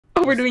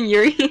Oh, we're doing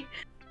Yuri.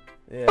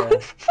 Yeah.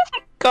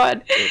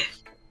 God.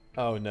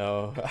 Oh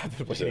no, I've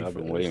been waiting I've for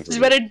been this. waiting for She's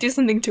better do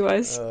something to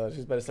us.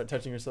 She's better start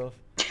touching herself.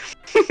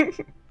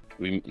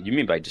 You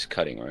mean by just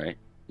cutting, right?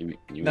 You mean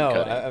No,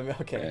 cutting? I mean,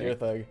 okay, right? you're a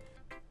thug.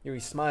 Yuri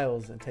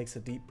smiles and takes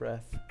a deep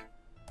breath.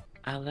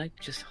 I like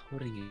just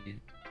holding it.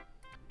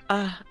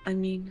 I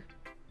mean,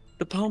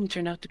 the poem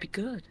turned out to be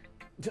good.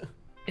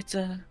 It's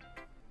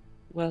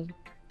well,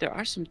 there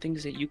are some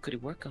things that you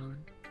could work on,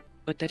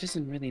 but that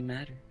doesn't really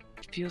matter.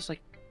 It feels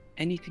like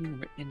anything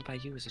written by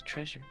you is a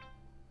treasure.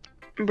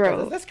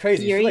 Bro, That's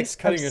crazy. She Yuri's likes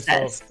cutting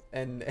herself, obsessed.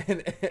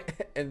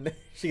 and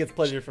she gets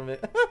pleasure from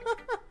it.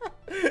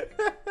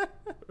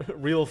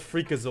 Real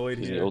freakazoid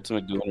He's the here.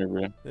 ultimate gooner,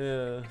 bro.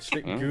 Yeah,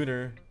 straight Huh?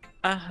 gooner.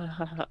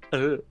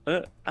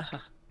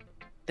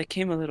 That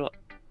came out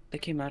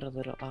a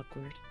little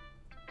awkward.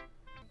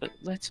 But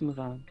let's move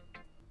on.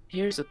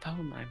 Here's a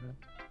poem I wrote.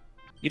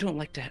 You don't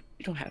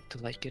have to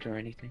like it or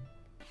anything.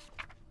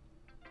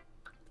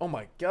 Oh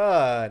my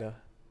god.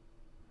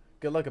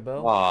 Good luck,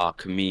 Abel. Aw,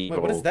 Camille.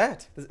 Wait, what is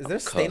that? Is there a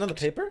stain on the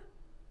Cooked. paper?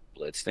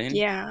 Blood stain?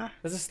 Yeah.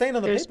 There's a stain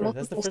on the There's paper.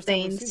 That's the multiple first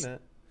time I've stains. seen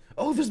that.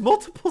 Oh, there's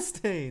multiple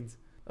stains.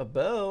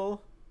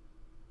 Abel.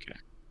 Okay.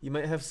 You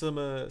might have some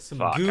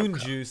Fuck, goon I'm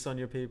juice on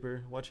your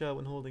paper. Watch out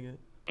when holding it.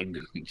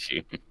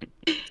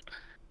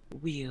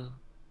 Wheel.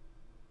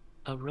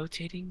 A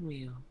rotating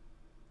wheel.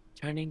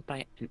 Turning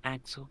by an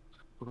axle.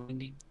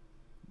 Winding.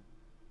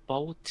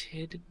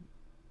 Bolted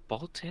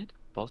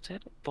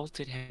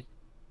head.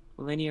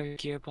 Linear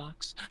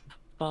gearbox.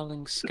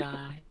 Falling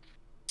sky.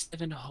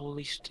 7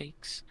 holy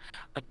stakes.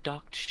 A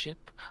docked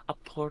ship. A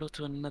portal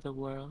to another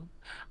world.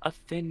 A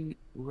thin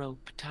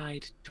rope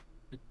tied to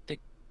a thick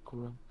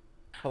rope.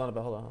 Hold on,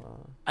 Abel. Hold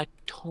on. A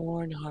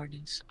torn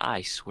harness.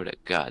 I swear to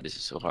God, this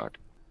is so hard.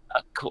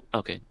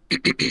 Okay.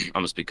 I'm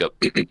gonna speak up.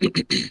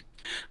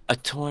 A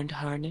torn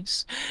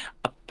harness.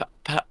 A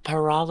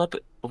parabolic.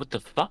 What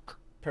the fuck?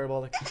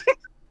 Parabolic.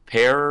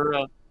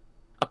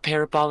 A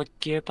parabolic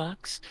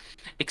gearbox,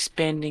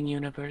 expanding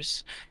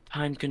universe,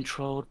 time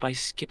controlled by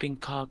skipping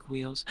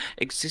cogwheels,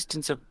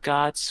 existence of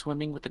God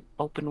swimming with an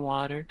open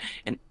water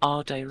in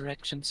all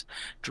directions,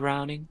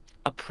 drowning,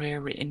 a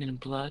prayer written in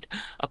blood,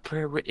 a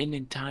prayer written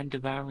in time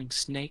devouring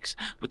snakes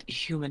with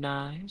human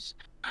eyes,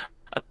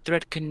 a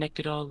thread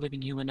connected all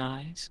living human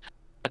eyes,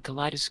 a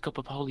kaleidoscope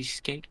of holy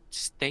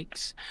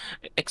stakes,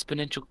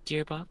 exponential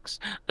gearbox,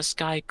 a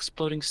sky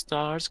exploding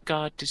stars,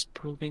 God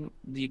disproving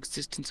the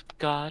existence of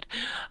God,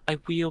 a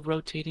wheel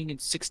rotating in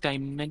 6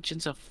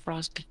 dimensions, a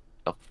frosty,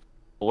 a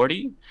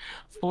 40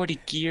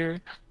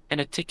 gear, and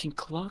a ticking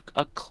clock,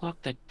 a clock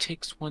that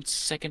ticks 1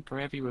 second for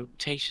every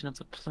rotation of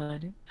the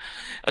planet,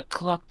 a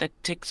clock that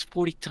ticks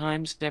 40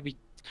 times every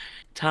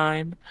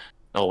time.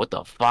 Oh, what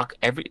the fuck?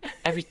 Every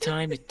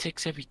time it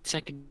ticks every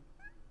second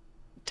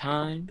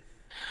time.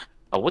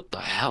 Oh, what the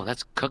hell?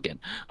 That's cooking.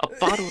 A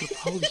bottle of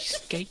holy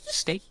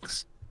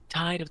stakes,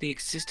 tide of the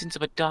existence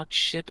of a docked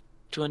ship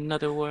to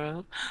another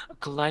world, a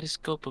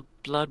kaleidoscope of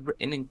blood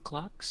written in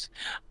clocks,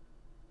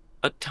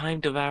 a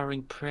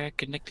time-devouring prayer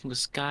connecting the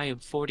sky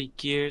of 40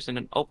 gears and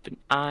an open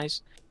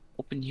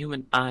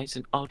human eyes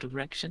in all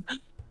direction,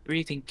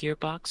 breathing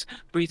gearbox,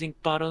 breathing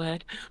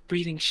bottlehead,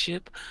 breathing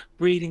ship,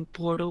 breathing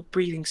portal,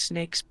 breathing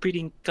snakes,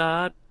 breathing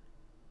God,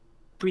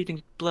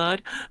 breathing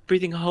blood,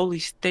 breathing holy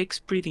stakes,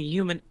 breathing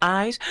human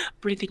eyes,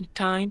 breathing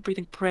time,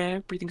 breathing prayer,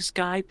 breathing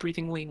sky,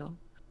 breathing wheel.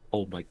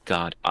 Oh my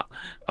God,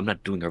 I'm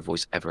not doing her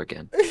voice ever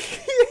again.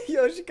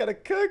 Yo, she kind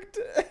of cooked.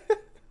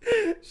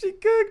 She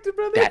cooked,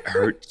 brother. That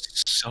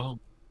hurts so.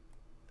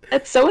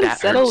 That's so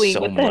That hurts unsettling.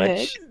 so What the heck?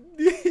 much.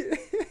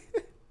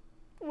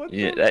 What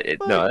Yeah, the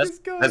fuck that's is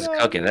going that's on?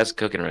 cooking. That's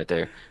cooking right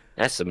there.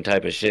 That's some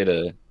type of shit.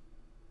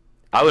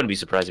 I wouldn't be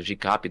surprised if she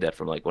copied that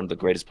from like one of the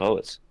greatest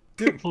poets.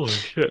 Dude, Holy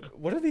shit.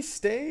 what are these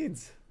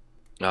stains?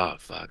 Oh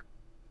fuck.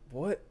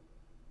 What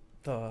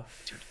the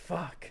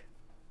fuck?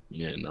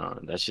 Yeah, no,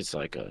 that's just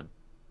like a.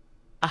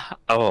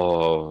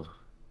 Oh,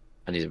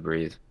 I need to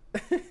breathe.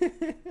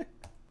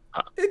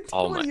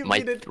 Oh What do you my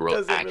mean it throat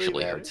doesn't really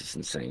actually matter? hurts. It's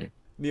insane.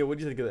 Neil, what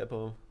do you think of that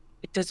poem?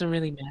 It doesn't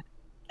really matter.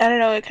 I don't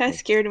know. It kind of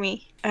scared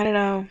me. I don't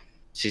know.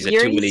 She said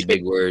Yuri's too many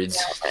big freaking words.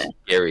 out.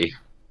 Scary.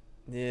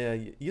 Yeah,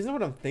 you know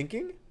what I'm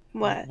thinking?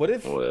 What? What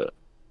if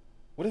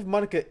What?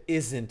 Monica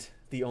isn't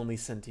the only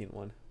sentient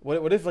one?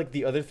 What if like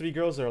the other 3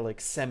 girls are like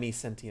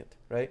semi-sentient,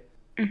 right?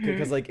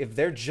 Because Mhm. like if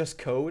they're just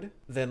code,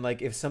 then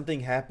like if something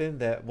happened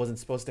that wasn't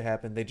supposed to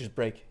happen, they just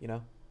break, you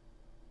know?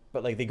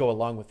 But like they go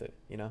along with it,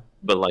 you know?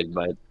 But like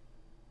by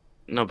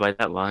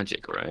that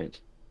logic, right?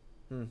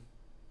 Hmm.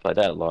 By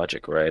that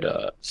logic, right?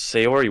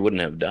 Sayori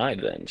wouldn't have died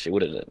then. She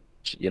would have.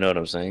 You know what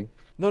I'm saying?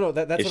 No,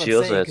 that's If what she I'm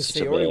also saying. had Because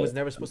such a Sayori bad- was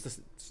never supposed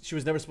to. She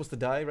was never supposed to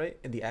die, right,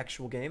 in the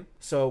actual game.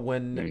 So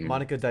when Mhm.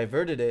 Monica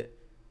diverted it,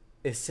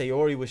 if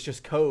Sayori was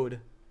just code,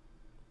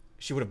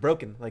 she would have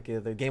broken. Like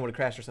the game would have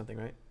crashed or something,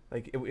 right?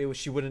 Like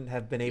she wouldn't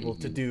have been able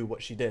to Mhm. do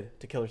what she did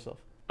to kill herself.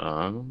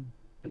 Um.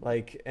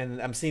 Like,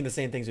 and I'm seeing the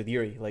same things with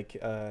Yuri. Like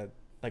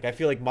I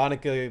feel like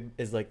Monica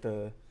is like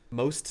the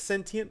most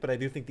sentient, but I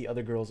do think the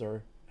other girls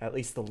are at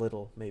least a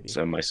little, maybe.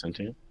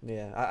 Semi-sentient.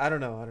 Yeah, I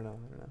don't know.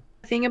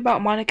 The thing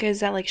about Monica is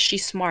that like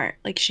she's smart,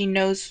 like she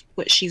knows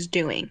what she's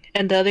doing,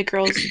 and the other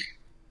girls,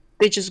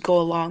 they just go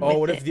along with Oh,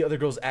 what it. if the other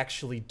girls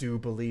actually do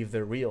believe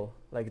they're real?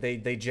 Like they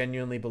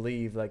genuinely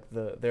believe like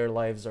their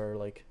lives are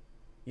like,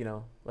 you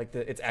know, like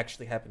it's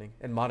actually happening,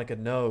 and Monica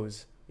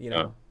knows, you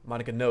know,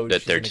 Monica knows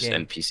that she's they're in the just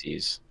game.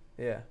 NPCs.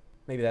 Yeah,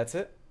 maybe that's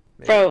it.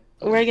 Maybe. Bro,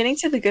 we're getting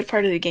to the good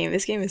part of the game.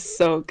 This game is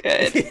so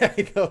good. Yeah,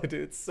 I know, dude.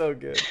 It's so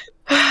good.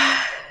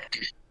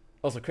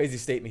 Also, crazy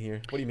statement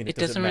here. What do you mean It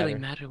doesn't really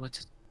matter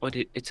what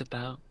it's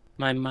about.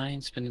 My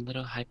mind's been a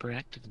little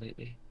hyperactive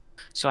lately,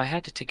 so I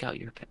had to take it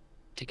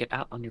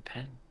out on your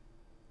pen.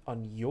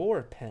 On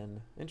your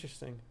pen?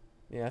 Interesting.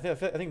 Yeah, I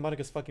think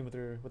Monica's fucking with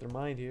her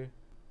mind here.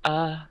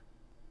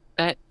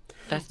 That's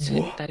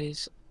it. That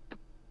is,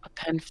 a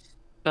pen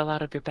fell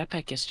out of your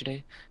backpack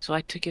yesterday, so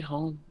I took it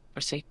home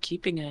for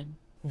safekeeping and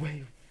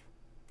Wait,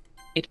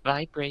 it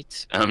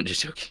vibrates. I'm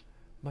just joking.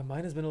 my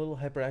mind has been a little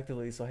hyperactive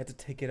lately, so I had to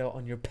take it out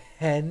on your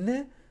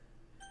pen.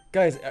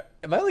 Guys,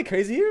 am I like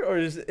crazy here, or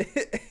is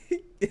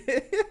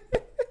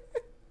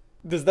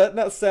does that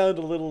not sound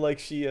a little like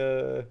she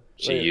like,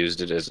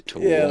 used it as a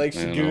tool. yeah, like she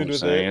you know gooned what I'm with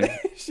saying?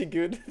 it. She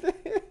gooned with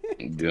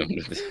it. Gooned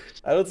with it.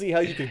 I don't see how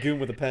you could goon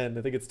with a pen.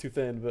 I think it's too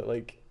thin, but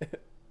like,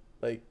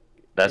 like.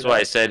 That's you why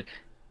know, I said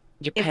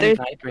Your If pen there's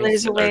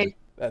vibrates. a way.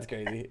 that's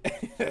crazy.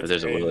 if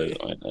there's a crazy.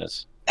 will on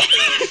this.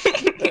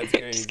 That's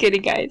crazy. Just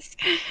kidding, guys.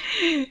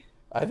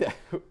 I,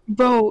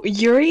 Bro,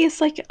 Yuri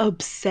is like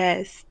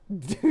obsessed.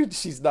 dude,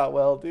 she's not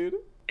well, dude.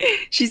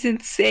 She's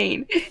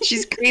insane.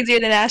 She's crazier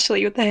than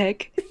Ashley. What the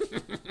heck?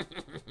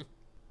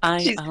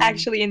 She's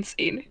actually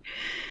insane.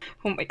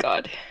 Oh my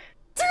god.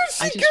 Dude,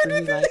 she I just gooned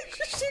really with like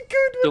it. She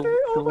gooned with her.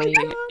 the Oh my way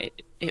god.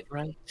 it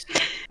writes.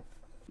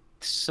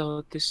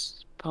 So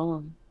this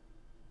poem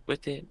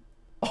with it,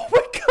 Oh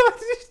my god.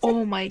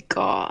 Oh my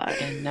god.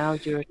 and now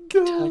you're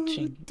God,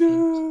 touching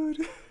things.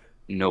 dude.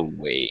 No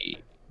way.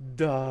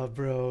 Nah,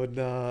 bro,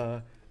 nah.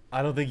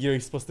 I don't think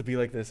Yuri's supposed to be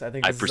like this. I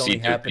think I this is only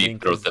proceed to happening repeat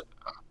growth.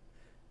 because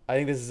I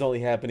think this is only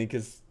happening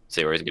because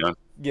Say where he's going.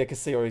 yeah, because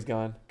Sayori's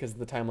gone because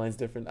the timeline's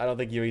different. I don't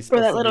think Yuri's Bro,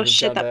 supposed that to little be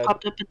shit that down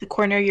popped up at the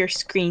corner of your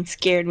screen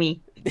scared me.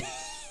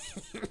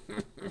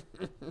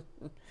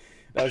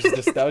 that was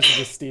just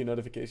a Steam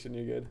notification.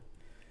 You're good.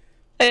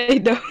 I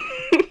know.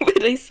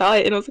 But I saw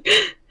it and I was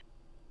like,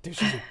 Dude,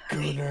 she's a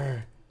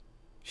gooner.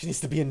 She needs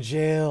to be in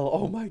jail.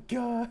 Oh my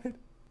god.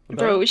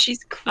 bro,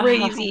 she's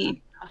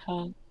crazy.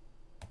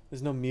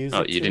 There's no music.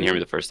 Oh, you to didn't hear me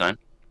it. the first time?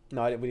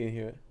 No, we didn't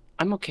hear it.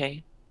 I'm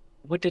okay.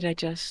 What did I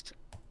just?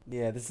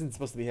 Yeah, this isn't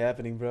supposed to be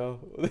happening, bro.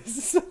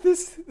 This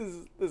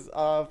is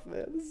off,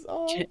 man. This is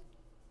off.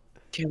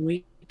 Can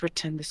we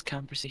pretend this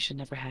conversation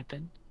never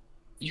happened?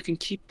 You can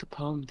keep the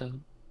poem though.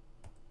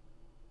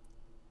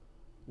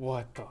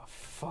 What the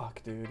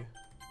fuck, dude?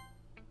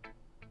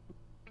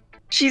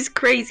 She's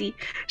crazy.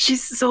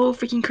 She's so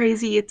freaking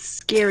crazy. It's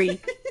scary.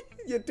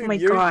 Yeah, dude. Oh my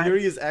Yuri, God.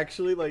 Yuri is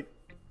actually like,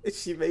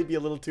 she may be a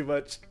little too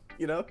much,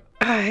 you know?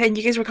 And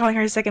you guys were calling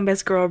her second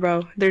best girl,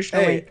 bro. There's no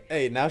way.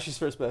 Hey, now she's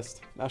first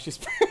best. Now she's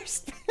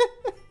first.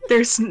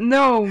 There's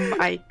no.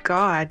 My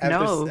God, After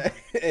no.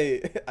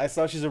 Hey, I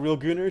saw she's a real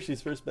gooner.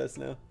 She's first best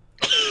now.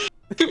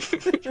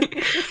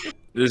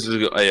 This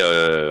is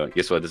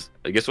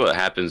guess what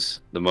happens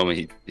the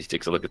moment he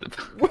takes a look at the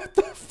What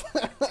the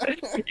fuck?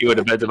 he would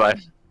have been to my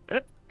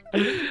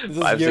This is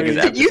 5 Yuri. seconds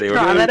after Did you they were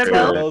draw that doing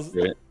about?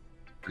 it.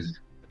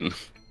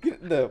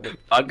 No, wait.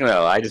 Fuck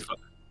no, I was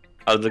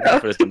looking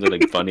for something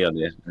like funny on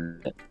the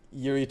internet.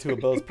 Yuri to a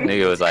Bell's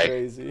Nigga was like-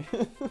 crazy.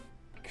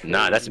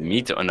 Nah, that's Crazy.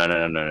 me too.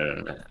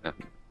 No.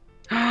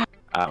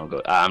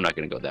 I'm not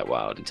gonna go that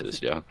wild into this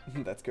joke.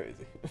 That's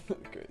crazy.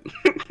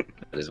 Crazy.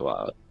 That is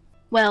wild.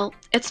 Well,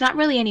 it's not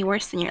really any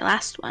worse than your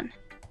last one.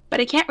 But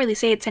I can't really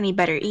say it's any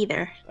better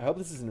either. I hope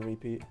this isn't a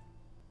repeat.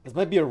 This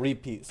might be a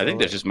repeat. I think so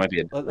there just might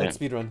be a. let's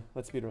speedrun.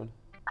 Let's speedrun.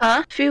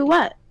 Huh? For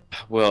what?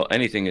 Well,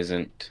 anything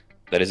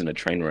that isn't a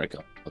train wreck,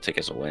 I'll take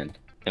as a win.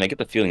 And I get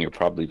the feeling you're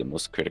probably the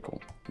most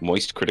critical.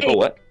 Moist critical? Hey.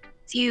 What?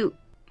 You.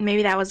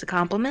 Maybe that was a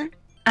compliment?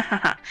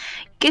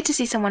 Good to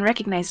see someone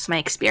recognizes my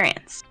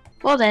experience.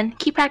 Well then,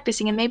 keep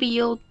practicing and maybe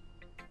you'll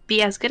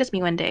be as good as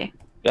me one day.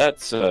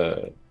 That's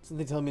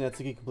Something telling me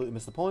Natsuki completely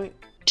missed the point.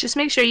 Just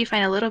make sure you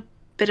find a little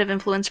bit of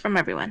influence from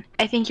everyone.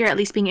 I think you're at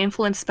least being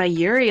influenced by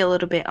Yuri a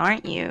little bit,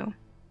 aren't you?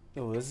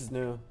 Oh, this is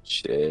new.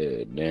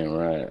 shit. Damn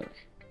right.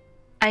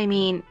 I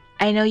mean,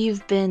 I know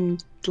you've been,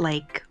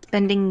 like,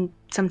 spending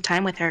some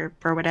time with her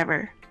or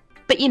whatever.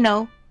 But you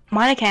know,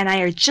 Monika and I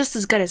are just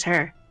as good as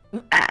her.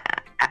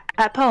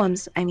 At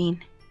poems, I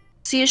mean.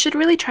 So you should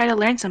really try to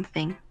learn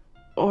something,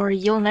 or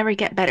you'll never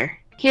get better.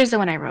 Here's the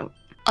one I wrote.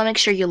 I'll make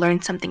sure you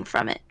learn something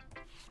from it.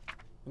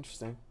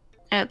 Interesting.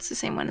 It's the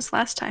same one as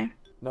last time.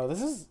 No,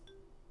 this is.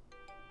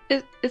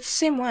 It's the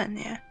same one,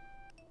 yeah.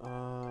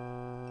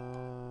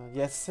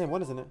 Yeah, it's the same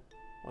one, isn't it?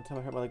 One time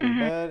I hurt my leg in Mhm.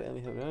 bed, and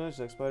we have she's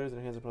like spiders, and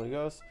her hands are probably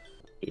ghosts.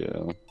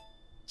 Yeah.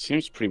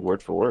 Seems pretty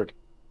word for word.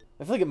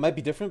 I feel like it might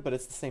be different, but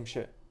it's the same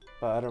shit.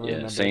 But I don't really Yeah,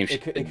 remember. same it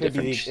could, shit, it could be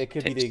different the, it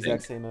could be the text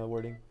exact thing. same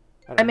wording.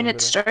 don't I mean, remember it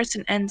that. starts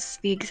and ends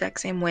the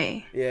exact same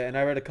way. Yeah, and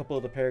I read a couple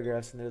of the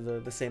paragraphs, and they're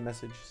the same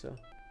message. So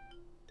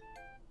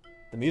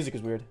The music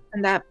is weird.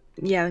 And the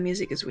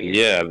music is weird.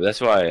 Yeah,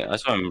 that's why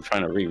I'm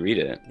trying to reread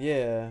it.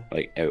 Yeah.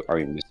 Like, are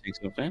we missing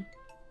something?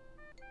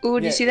 Ooh,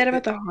 do you Yeah, see that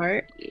about the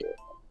heart?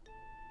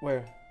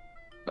 Where?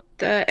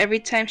 Every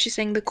time she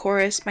sang the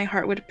chorus, my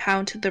heart would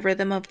pound to the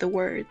rhythm of the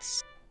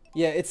words.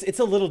 Yeah, it's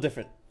a little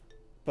different,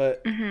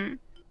 but Mm-hmm.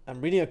 I'm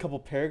reading a couple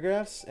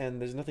paragraphs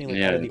and there's nothing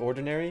like out of the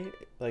ordinary.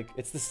 Like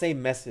it's the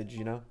same message,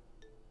 you know.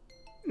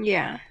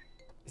 Yeah.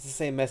 It's the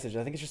same message.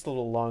 I think it's just a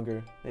little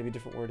longer, maybe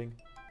different wording.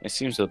 It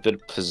seems a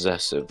bit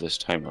possessive this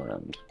time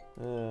around.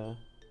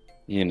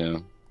 You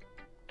know,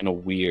 in a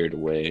weird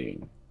way.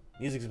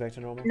 Music's back to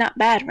normal. Not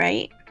bad,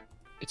 right?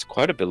 It's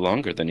quite a bit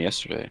longer than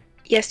yesterday.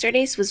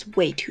 Yesterday's was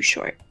way too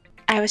short.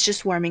 I was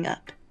just warming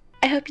up.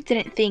 I hope you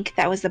didn't think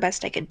that was the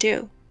best I could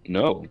do.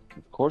 No,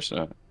 of course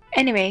not.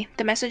 Anyway,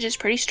 the message is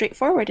pretty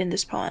straightforward in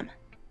this poem.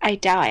 I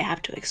doubt I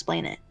have to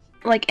explain it.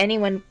 Like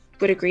anyone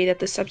would agree that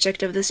the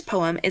subject of this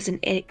poem is an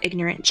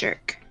ignorant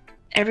jerk.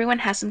 Everyone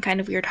has some kind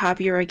of weird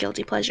hobby or a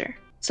guilty pleasure.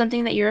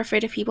 Something that you're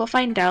afraid if people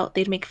find out,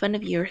 they'd make fun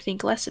of you or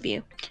think less of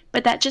you.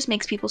 But that just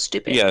makes people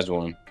stupid. He has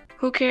one.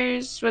 Who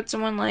cares what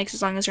someone likes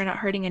as long as you're not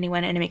hurting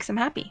anyone and it makes them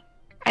happy?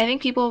 I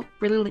think people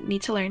really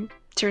need to learn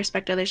to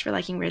respect others for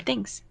liking weird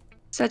things.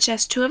 Such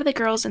as 2 of the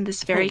girls in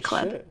this very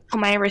club, shit.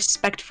 whom I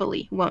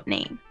respectfully won't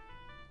name.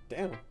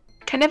 Damn.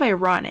 Kind of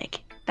ironic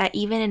that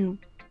even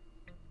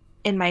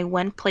in my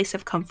one place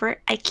of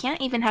comfort, I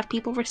can't even have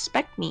people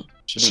respect me.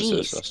 Shouldn't have said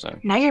this Jeez, last time.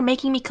 now you're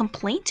making me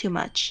complain too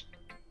much.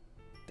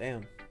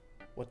 Damn.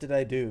 What did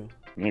I do?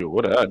 Nigga,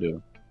 what did I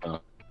do?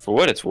 For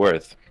what it's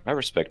worth, I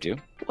respect you.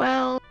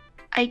 Well,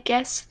 I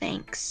guess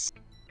thanks.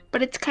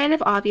 But it's kind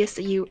of obvious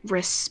that you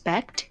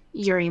respect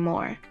Yuri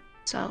more,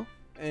 so...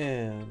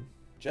 And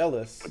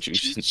jealous. What you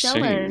She's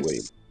insinuate?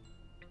 jealous.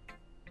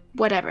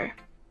 Whatever.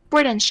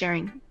 We're done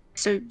sharing,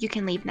 so you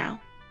can leave now.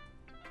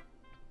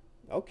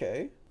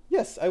 Okay.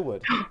 Yes, I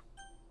would.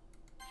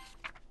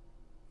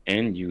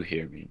 And you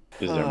hear me.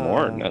 Is there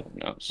more or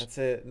nothing else? That's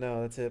it.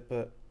 No, that's it.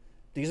 But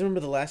do you guys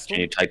remember the last Can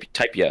one? you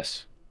type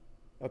yes?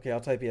 Okay,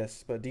 I'll type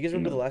yes. But do you guys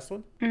remember No. the last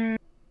one? Mm.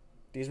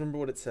 Do you guys remember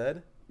what it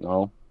said?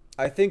 No.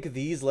 I think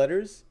these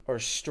letters are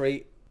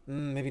straight.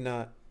 Maybe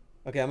not.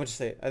 Okay, I'm gonna just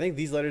say it. I think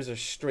these letters are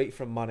straight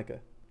from Monika,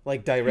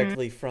 like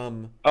directly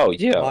from Oh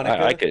yeah, Monika,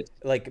 I could.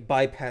 like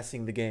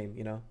bypassing the game,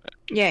 you know.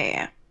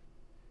 Yeah.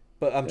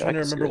 But I'm Yeah, trying I to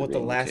can see remember that what the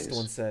being the last case.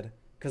 one said,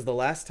 because the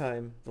last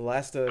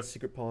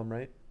secret poem,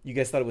 right? You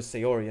guys thought it was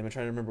Sayori, and I'm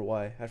trying to remember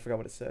why. I forgot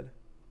what it said.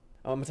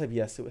 I'm gonna type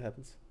yes. See what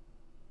happens.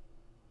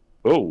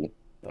 Oh,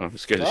 The I'm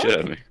scared the shit out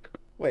of fuck? me.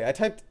 Wait, I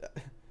typed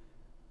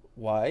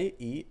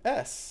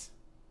YES.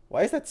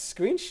 Why is that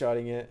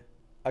screenshotting it?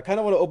 I kind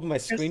of want to open my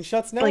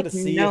screenshots now like, to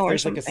see no if or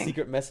there's like a something.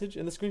 secret message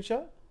in the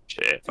screenshot.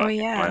 Shit. Oh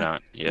yeah. Why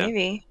not? Yeah.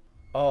 Maybe.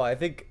 Oh, I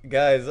think,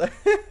 guys.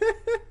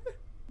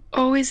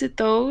 Oh, is it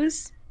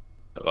those?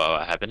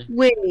 What happened?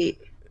 Wait.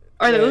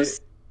 Are Wait, those?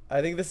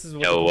 I think this is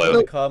what Yo, the people what- in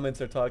the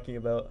comments are talking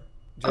about.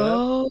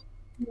 Jonah?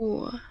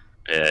 Oh.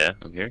 Yeah,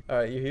 I'm here. All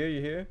right, you here?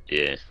 You here?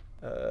 Yeah.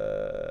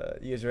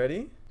 You guys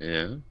ready?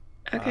 Yeah.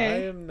 I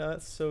Okay. am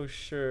not so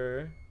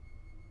sure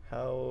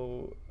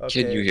how.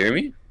 Okay. Can you hear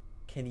me?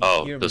 Can you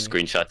Oh, hear those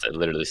me? screenshots that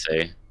literally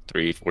say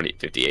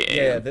 3:58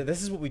 Yeah, a.m.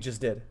 this is what we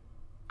just did.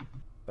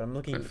 But I'm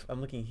looking.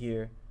 I'm looking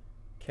here.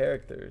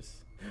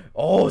 Characters.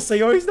 Oh,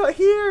 Sayori's not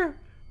here.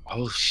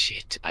 Oh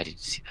shit! I didn't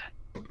see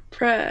that.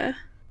 Bruh.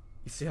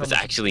 You see how That's much,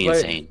 actually but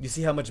insane. You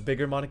see how much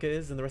bigger Monika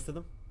is than the rest of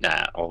them?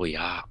 Nah. Oh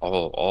yeah.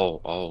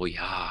 Oh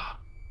yeah.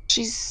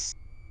 She's.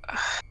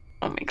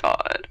 Oh my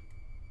god.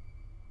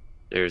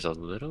 There's a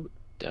little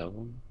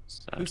devil.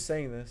 inside. Who's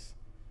saying this?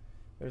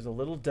 There's a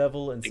little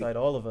devil inside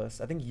all of us.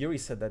 I think Yuri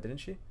said that, didn't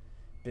she?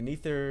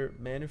 Beneath their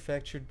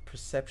manufactured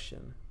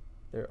perception,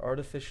 their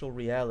artificial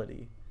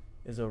reality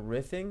is a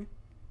writhing,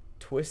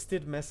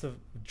 twisted mess of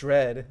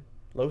dread,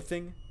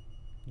 loathing,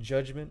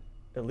 judgment,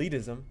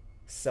 elitism,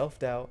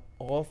 self-doubt,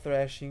 all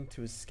thrashing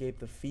to escape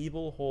the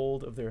feeble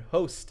hold of their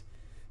host,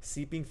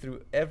 seeping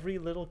through every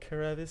little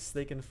crevice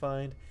they can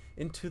find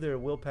into their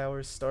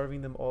willpower,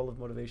 starving them all of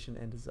motivation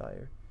and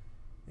desire,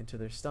 into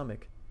their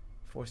stomach,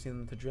 forcing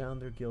them to drown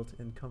their guilt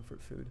in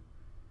comfort food,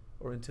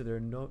 or into their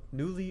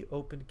newly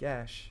opened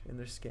gash in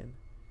their skin,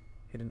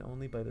 hidden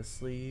only by the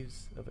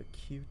sleeves of a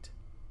cute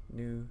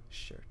new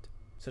shirt.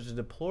 Such a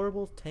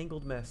deplorable,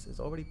 tangled mess is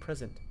already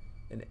present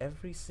in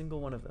every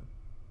single one of them.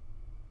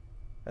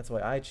 That's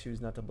why I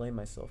choose not to blame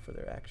myself for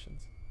their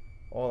actions.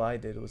 All I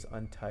did was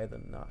untie the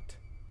knot.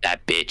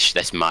 That bitch.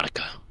 That's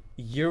Monika.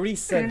 Yuri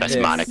said That's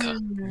this.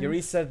 Monika.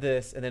 Yuri said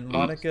this, and then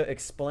Monika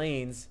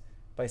explains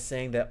by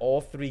saying that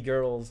all 3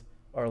 girls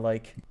are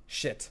like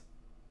shit.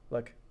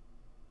 Look.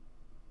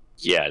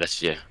 Yeah.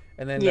 That's yeah.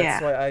 And then Yeah.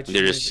 that's why I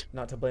They're choose just-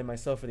 not to blame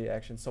myself for the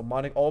action. So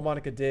all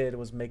Monika did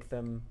was make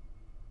them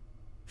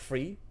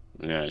free.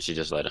 Yeah. She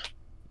just let it.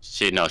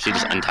 She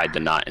just untied the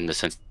knot in the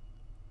sense.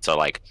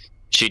 So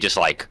she just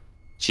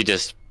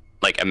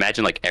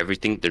imagine like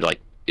everything they're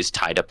like is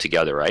tied up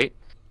together, right?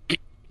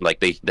 Like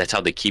that's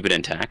how they keep it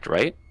intact,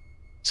 right?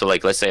 So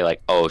like let's say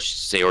like, oh,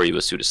 Sayori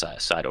was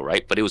suicidal,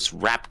 right? But it was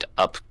wrapped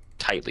up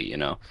tightly, you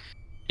know.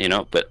 you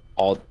know, but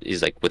all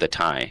is like with a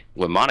tie.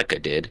 What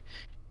Monika did,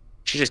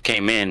 she just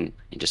came in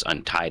and just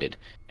untied it,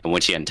 and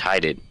when she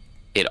untied it,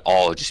 it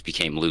all just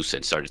became loose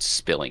and started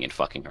spilling and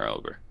fucking her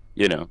over.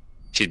 You know,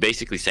 she's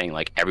basically saying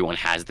like everyone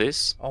has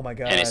this, Oh my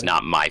god. and it's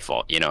not my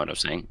fault. You know what I'm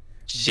saying?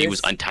 She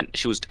was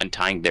This-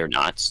 untying their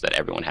knots that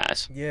everyone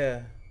has.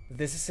 Yeah.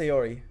 This is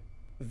Sayori.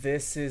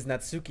 This is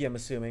Natsuki, I'm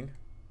assuming.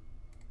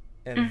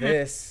 And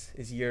this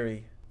is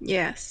Yuri.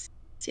 Yes.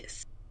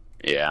 Yes.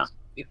 Yeah.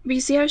 You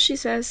see how she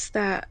says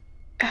that?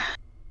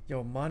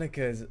 Yo, Monika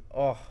is...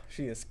 Oh,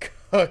 she is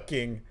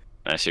cooking.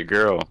 That's your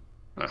girl.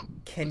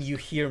 Can you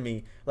hear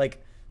me?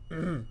 Like,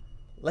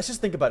 let's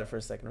just think about it for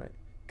a second, right?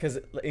 Because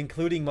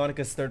including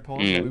Monika's third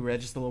poem that we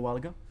read just a little while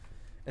ago,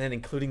 and then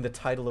including the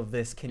title of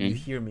this, Can You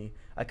Hear Me?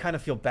 I kind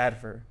of feel bad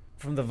for her.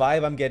 From the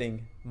vibe I'm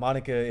getting,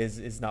 Monika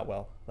is not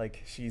well.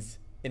 Like, she's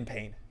in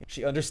pain.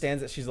 She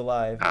understands that she's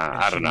alive, and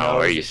I she don't know.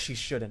 knows that she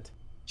shouldn't.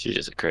 She's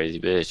just a crazy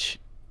bitch.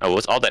 Oh,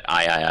 what's all that?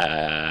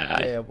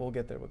 Yeah, we'll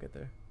get there. We'll get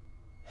there.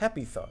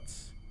 Happy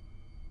thoughts.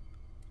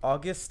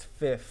 August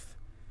 5th.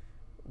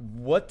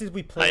 What did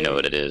we play? I know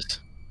what it is.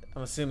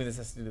 I'm assuming this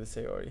has to do with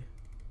Sayori.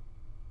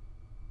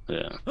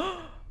 Yeah.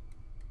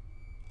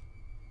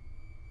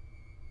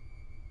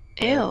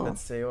 Ew.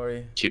 That's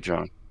Sayori. Cute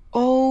drawing.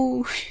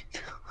 Oh,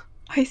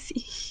 I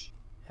see.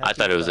 I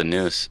thought it was a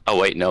noose. Oh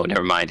wait, no,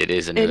 never mind. It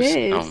is a It noose.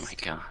 is. Oh my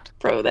god.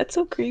 Bro, that's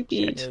so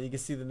creepy. Yeah, you can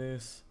see the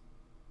noose.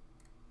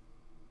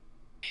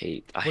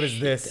 I What is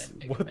hate this? that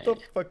nigga, What man. the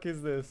fuck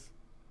is this?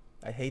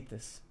 I hate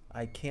this.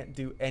 I can't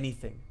do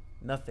anything.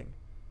 Nothing.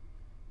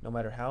 No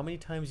matter how many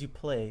times you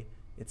play,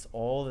 it's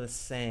all the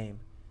same.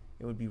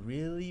 It would be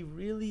really,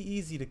 really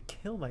easy to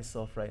kill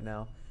myself right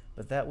now,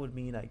 but that would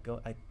mean I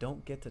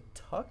don't get to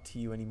talk to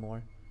you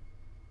anymore.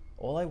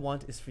 All I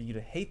want is for you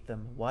to hate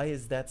them. Why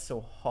is that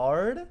so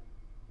hard?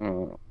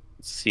 Oh,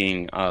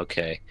 seeing.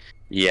 Okay.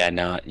 Yeah.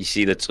 No. You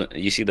see the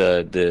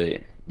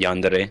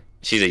yandere.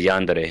 She's a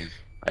yandere.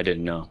 I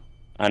didn't know.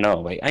 I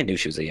know. Wait. I knew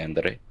she was a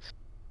yandere.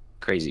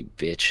 Crazy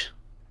bitch.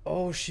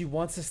 Oh, she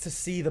wants us to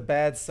see the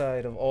bad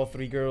side of all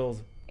three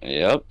girls.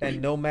 Yep.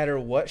 And no matter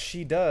what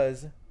she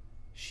does,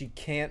 she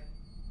can't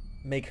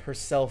make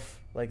herself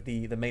like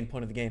the main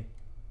point of the game.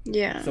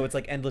 Yeah. So it's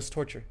like endless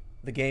torture.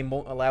 The game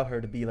won't allow her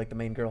to be like the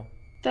main girl.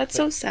 That's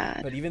so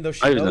sad. But even though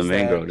she I was knows the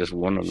main that, girl. Just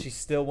one of them. she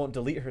still won't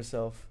delete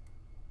herself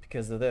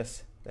because of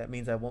this. That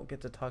means I won't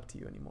get to talk to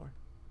you anymore.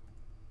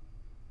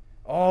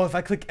 Oh, if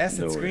I click S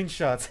in No way.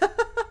 screenshots.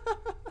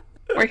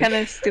 We're kind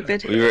of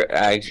stupid. We were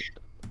actually.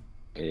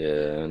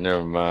 Yeah.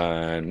 Never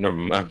mind. Never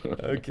mind.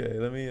 Okay,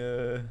 let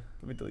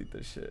me delete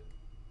this shit.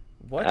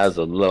 What? That was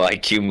a low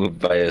IQ move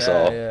by us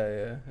all.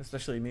 Yeah.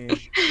 Especially me.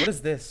 What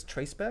is this?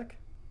 Traceback?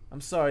 I'm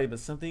sorry, but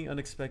something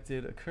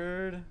unexpected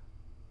occurred.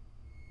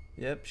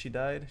 Yep, she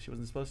died. She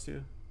wasn't supposed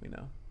to. We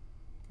know.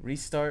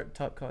 Restart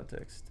top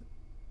context.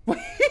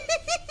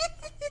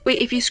 Wait,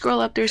 if you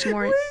scroll up, there's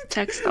more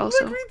text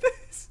also. Look, read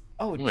this.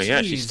 Oh, my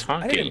God, she's jeez.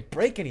 I talking. didn't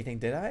break anything,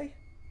 did I?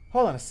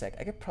 Hold on a sec.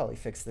 I could probably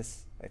fix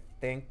this, I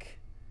think.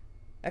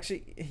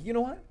 Actually, you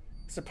know what?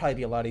 This would probably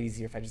be a lot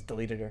easier if I just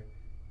deleted her.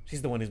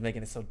 She's the one who's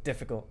making it so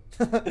difficult.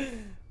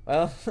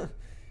 Well,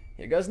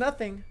 here goes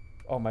nothing.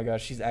 Oh my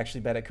gosh, she's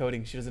actually bad at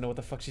coding. She doesn't know what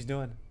the fuck she's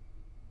doing.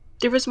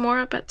 There was more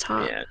up at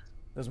top. Yeah.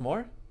 There's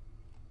more?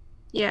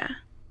 Yeah.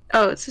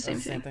 Oh, it's the That's same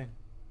the same thing. thing.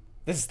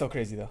 This is still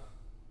crazy though.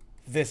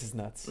 This is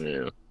nuts.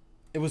 Yeah.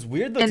 It was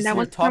weird though And to see that her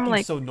was from, talking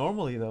like- so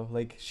normally though.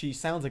 Like she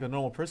sounds like a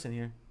normal person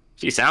here.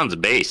 She sounds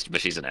based, but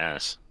she's an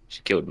ass.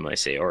 She killed my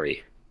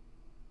Sayori.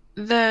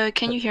 The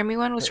Can You Hear Me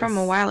one was from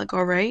a while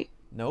ago, right?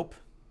 Nope.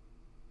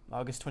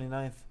 August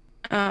 29th.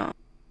 Oh.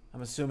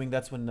 I'm assuming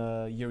that's when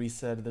Yuri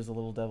said there's a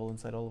little devil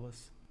inside all of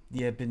us.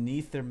 Yeah,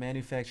 beneath their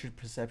manufactured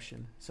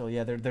perception. So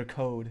yeah, their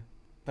code.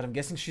 But I'm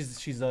guessing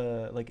she's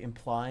like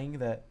implying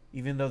that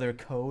even though they're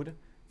code,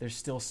 they're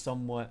still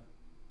somewhat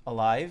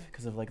alive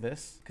because of like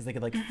this, because they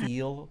could like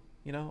feel,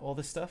 you know, all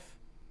this stuff.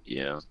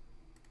 Yeah.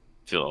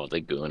 Feel all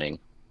the gooning.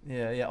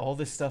 Yeah, all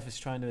this stuff is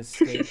trying to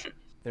escape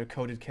their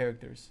coded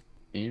characters.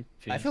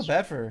 I feel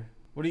bad for her.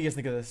 What do you guys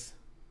think of this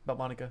about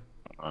Monika?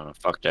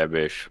 Fuck that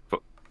bitch.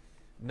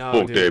 No,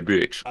 Fuck dude. that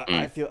bitch.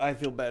 I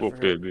feel bad Fuck for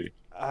her. that bitch.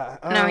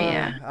 No,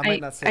 yeah. I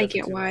might not say I that for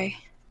get too long. why.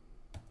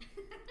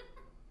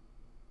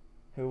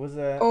 Who was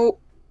that? Oh.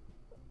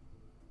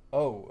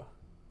 Oh.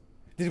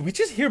 Did we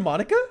just hear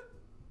Monika?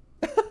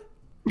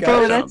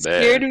 Bro, not that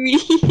bad. scared me.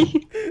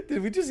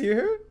 Did we just hear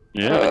her?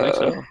 Yeah, I think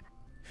so.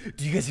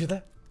 Do you guys hear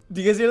that?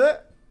 Do you guys hear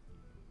that?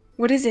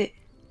 What is it?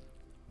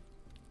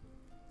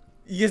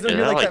 You guys don't Is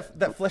hear that like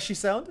that fleshy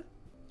sound?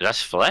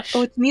 That's flesh?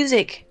 Oh, it's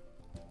music.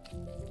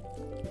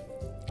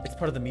 It's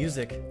part of the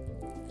music.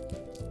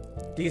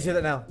 Do you guys hear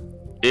that now?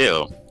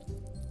 Ew.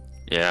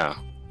 Yeah.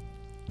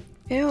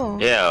 Ew.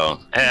 Ew.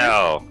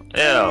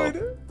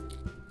 Ew.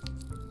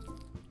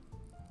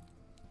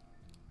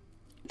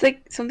 It's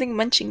like something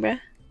munching, bruh.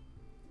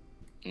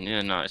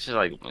 Yeah, no, it's just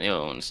like,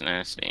 ew, it's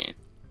nasty.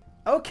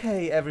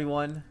 Okay,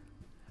 everyone.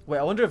 Wait,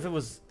 I wonder if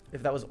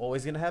that was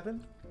always gonna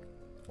happen,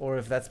 or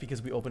if that's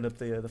because we opened up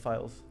the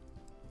files.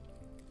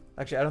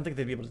 Actually, I don't think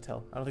they'd be able to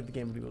tell. I don't think the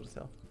game would be able to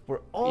tell.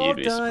 We're all You'd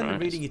be done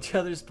surprised. reading each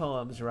other's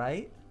poems,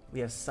 right? We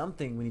have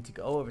something we need to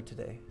go over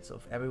today, so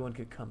if everyone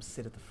could come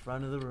sit at the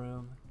front of the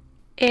room.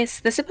 Is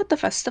this about the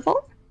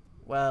festival?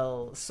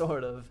 Well,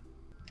 sort of.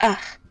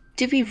 Ugh.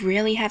 Do we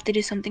really have to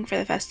do something for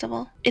the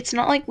festival? It's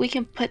not like we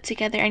can put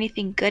together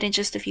anything good in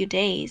just a few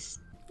days.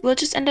 We'll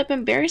just end up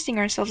embarrassing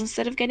ourselves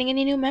instead of getting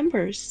any new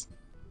members.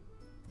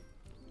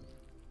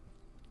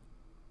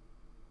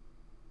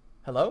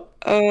 Hello?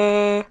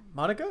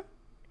 Monika?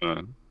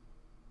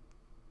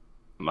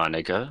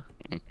 Monika?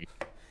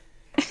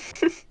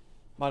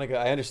 Monika,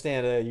 I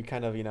understand you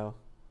kind of,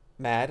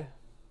 mad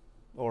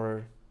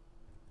or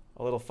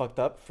a little fucked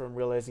up from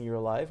realizing you're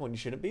alive when you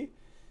shouldn't be.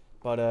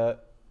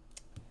 But,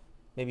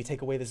 maybe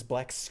take away this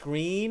black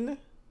screen,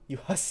 you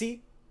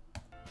hussy.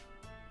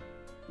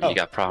 You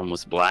got problem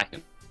with black?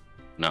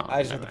 No.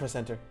 I just have never. to press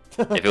enter.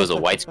 If it was a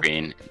white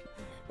screen,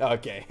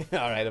 Okay,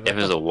 all right. if it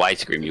was a white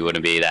screen, you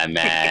wouldn't be that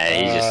mad.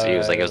 He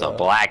was like, it was a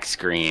black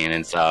screen,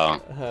 and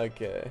so.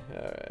 Okay,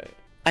 all right.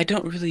 I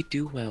don't really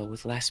do well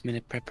with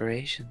last-minute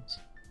preparations.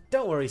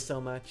 Don't worry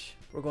so much.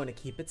 We're going to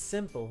keep it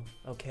simple,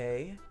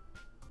 okay?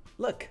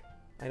 Look,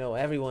 I know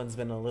everyone's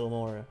been a little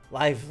more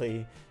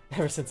lively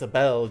ever since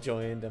Abiel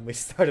joined and we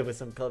started with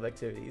some club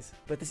activities.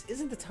 But this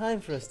isn't the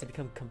time for us to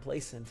become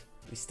complacent.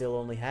 We still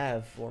only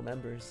have 4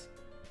 members.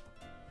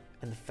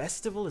 And the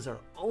festival is our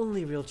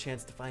only real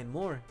chance to find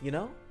more, you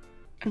know?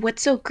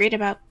 What's so great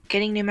about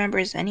getting new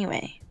members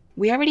anyway?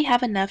 We already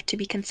have enough to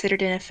be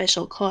considered an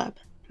official club.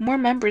 More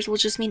members will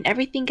just mean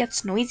everything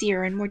gets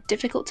noisier and more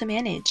difficult to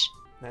manage.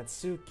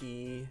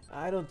 Natsuki,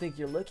 I don't think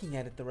you're looking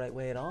at it the right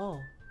way at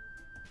all.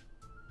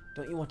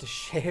 Don't you want to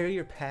share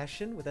your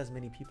passion with as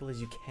many people as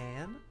you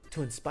can?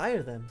 To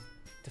inspire them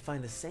to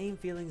find the same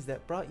feelings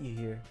that brought you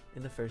here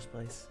in the first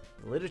place.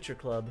 The Literature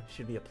Club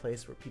should be a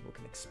place where people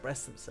can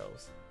express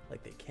themselves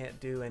like they can't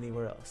do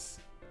anywhere else.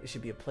 It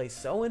should be a place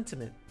so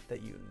intimate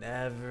that you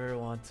never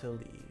want to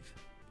leave.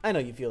 I know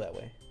you feel that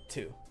way,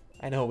 too.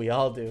 I know we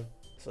all do.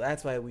 So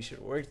that's why we should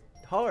work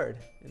hard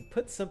and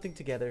put something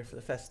together for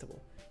the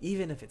festival,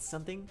 even if it's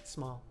something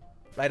small.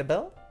 Right,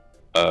 Abiel?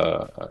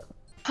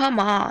 Come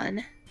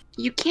on.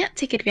 You can't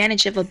take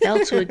advantage of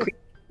Abiel to agree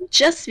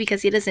just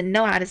because he doesn't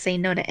know how to say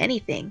no to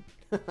anything.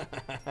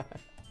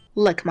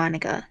 Look,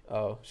 Monika.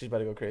 Oh, she's about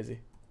to go crazy.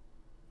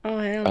 Oh,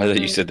 hell I thought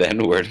you said the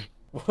N-word.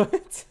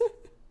 What?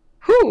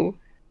 Who?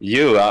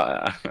 You,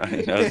 I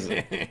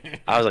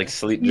was like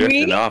sleep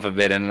drifting Me? off a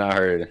bit, and then I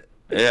heard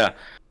the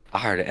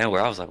N-word.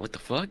 I was like, what the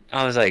fuck?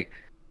 I was like,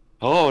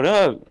 hold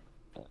up.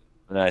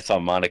 And then I saw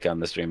Monika on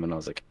the stream, and I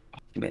was like, oh,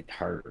 you meant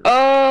her.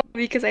 Oh,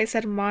 because I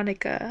said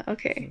Monika.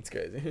 Okay. It's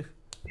crazy.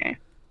 Okay.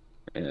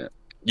 Yeah.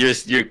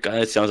 Your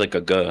guy sounds like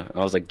a guh. I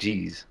was like,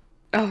 geez.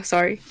 Oh,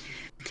 sorry.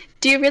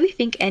 Do you really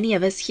think any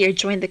of us here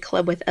joined the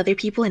club with other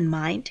people in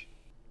mind?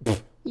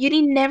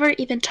 Yuri never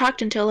even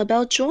talked until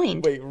Abiel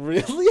joined. Wait,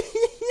 really?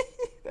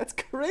 That's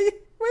great.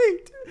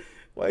 Wait.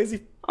 Why is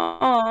he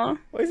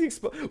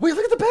exposed? Wait,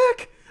 look at the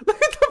back.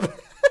 Look at the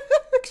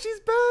back. She's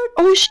back.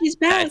 Oh, she's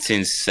back. That's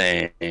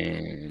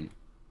insane.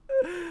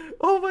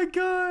 Oh my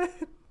god.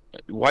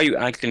 Why are you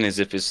acting as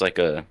if it's like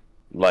a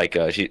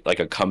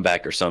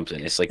comeback or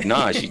something? It's like,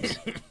 nah, she's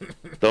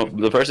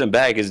the person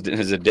back is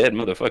a dead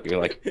motherfucker.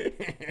 Like, you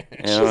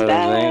know She's what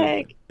I'm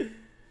saying? back.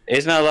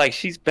 It's not like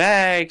she's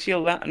back.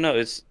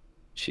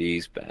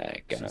 She's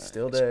back. She's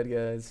still dead,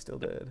 guys. Still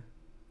dead.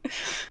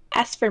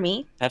 As for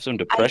me, Have some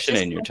depression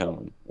in your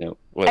tone. You know,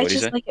 what do you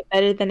say?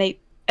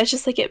 I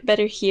just like it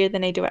better here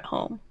than I do at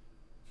home.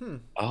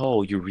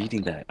 Oh, you're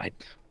reading that.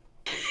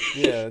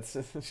 Yeah,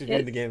 she's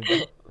reading the game.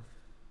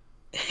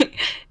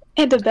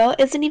 And Abiel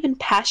isn't even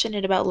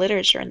passionate about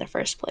literature in the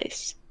first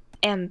place.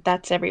 And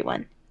that's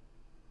everyone.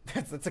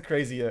 That's a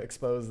crazy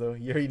expose, though.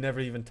 Yuri never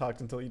even talked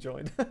until you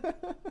joined.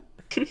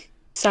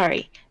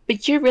 Sorry,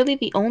 but you're really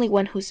the only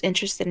one who's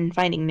interested in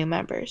finding new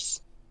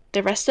members.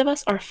 The rest of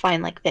us are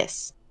fine like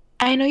this.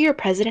 I know you're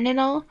president and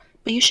all,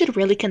 but you should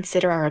really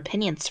consider our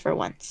opinions for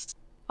once.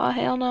 Oh,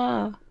 hell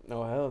no.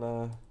 No, hell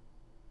no.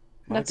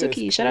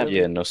 Natsuki, shut up.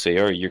 Yeah, no,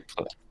 Sayori, you're.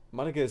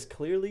 Monika is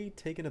clearly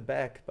taken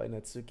aback by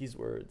Natsuki's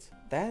words.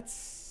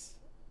 That's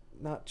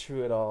not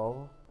true at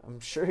all.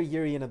 I'm sure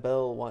Yuri and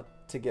Abiel want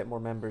to get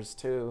more members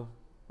too,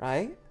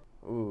 right?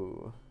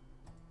 Ooh.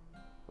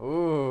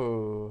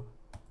 Ooh.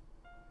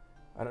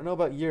 I don't know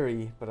about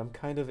Yuri, but I'm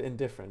kind of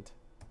indifferent.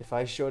 If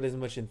I showed as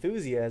much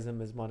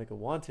enthusiasm as Monika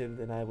wanted,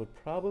 then I would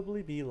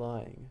probably be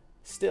lying.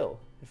 Still,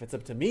 if it's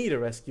up to me to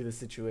rescue the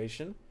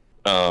situation...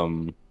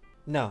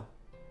 No.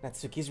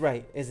 Natsuki's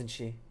right, isn't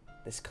she?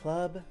 This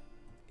club,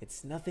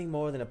 it's nothing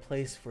more than a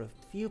place for a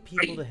few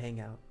people to hang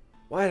out.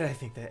 Why did I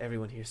think that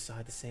everyone here saw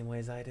it the same way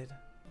as I did?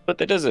 But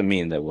that doesn't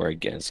mean that we're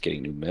against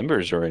getting new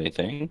members or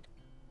anything.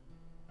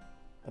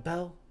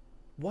 Abiel,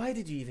 why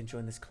did you even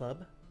join this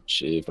club?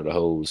 Shit for the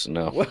hoes,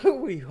 no. What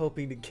were you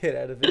hoping to get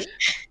out of it?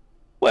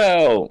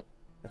 Well,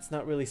 That's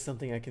not really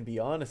something I can be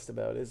honest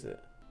about, is it?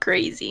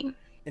 Crazy.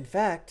 In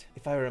fact,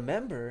 if I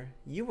remember,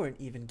 you weren't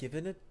even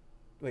given a...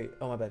 Wait,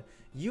 oh my bad.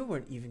 You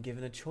weren't even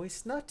given a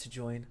choice not to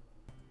join.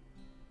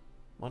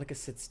 Monika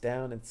sits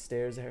down and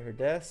stares at her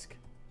desk.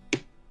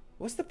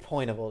 What's the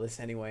point of all this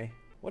anyway?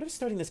 What if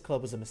starting this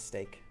club was a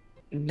mistake?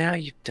 Now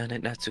you've done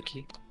it,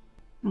 Natsuki.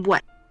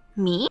 What?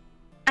 Me?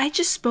 I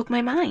just spoke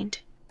my mind.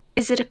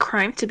 Is it a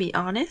crime to be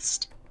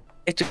honest?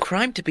 It's a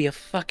crime to be a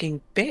fucking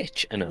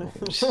bitch. No.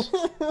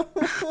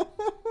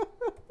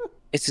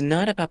 It's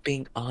not about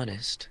being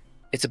honest.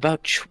 It's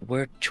about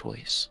word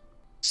choice.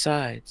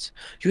 Besides,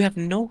 you have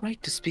no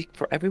right to speak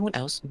for everyone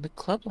else in the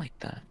club like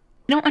that.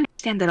 I don't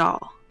understand at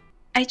all.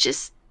 I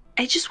just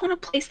want a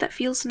place that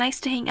feels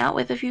nice to hang out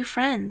with a few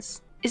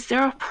friends. Is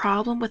there a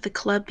problem with the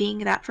club being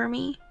that for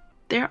me?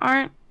 There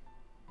aren't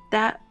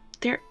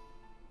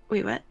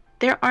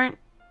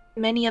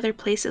many other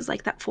places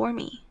like that for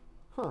me.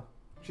 Huh.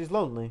 She's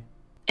lonely.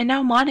 And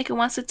now Monika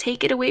wants to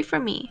take it away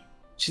from me.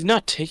 She's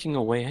not taking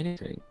away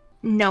anything.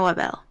 No,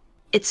 Abiel.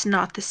 It's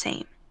not the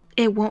same.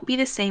 It won't be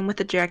the same with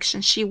the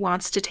direction she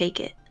wants to take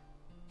it.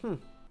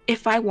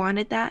 If I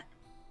wanted that,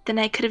 then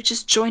I could have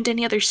just joined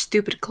any other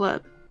stupid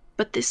club.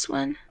 But this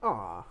one?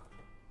 Aw.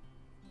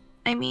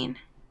 I mean,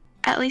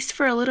 at least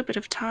for a little bit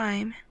of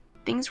time,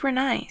 things were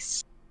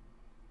nice.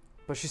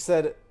 But she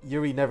said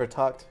Yuri never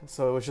talked,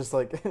 so it was just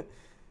like,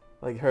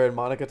 like her and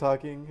Monika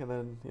talking, and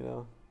then, you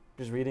know,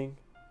 just reading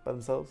by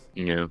themselves.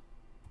 Yeah.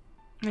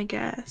 I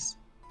guess.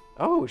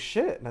 Oh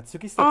shit,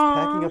 Natsuki starts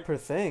packing Aw. up her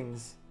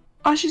things.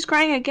 Oh, she's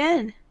crying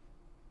again.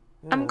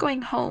 I'm Yeah.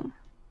 going home.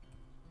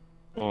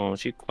 Oh,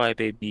 she cry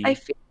baby. I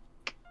feel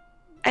like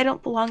I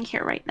don't belong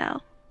here right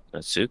now.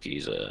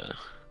 Natsuki's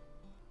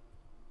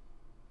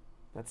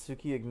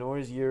Natsuki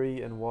ignores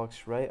Yuri and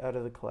walks right out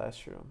of the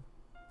classroom.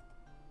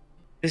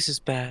 This is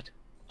bad.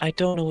 I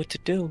don't know what to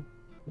do.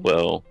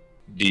 Well,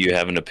 do you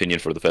have an opinion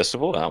for the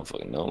festival? I don't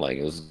fucking know. Like,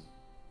 it was,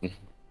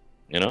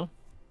 you know?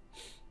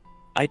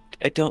 I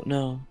don't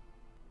know.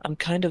 I'm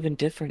kind of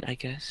indifferent, I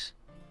guess.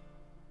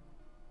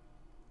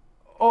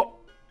 Oh!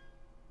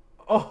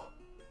 Oh!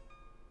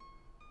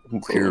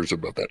 Who cares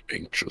about that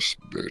anxious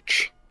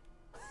bitch?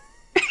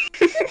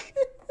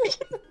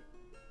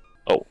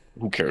 Oh,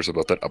 who cares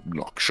about that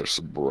obnoxious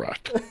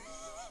brat?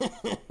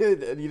 You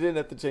didn't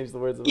have to change the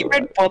words of You the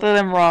read both of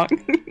them wrong.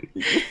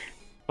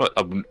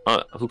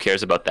 What? Who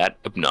cares about that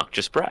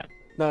obnoxious brat?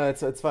 No,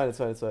 it's fine, it's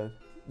fine, it's fine.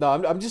 No,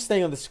 I'm just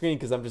staying on the screen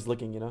because I'm just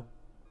looking, you know?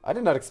 I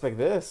did not expect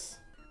this.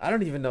 I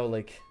don't even know,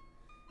 like,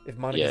 if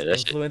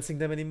Monika's influencing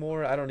them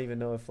anymore. I don't even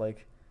know if,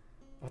 like,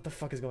 what the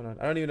fuck is going on?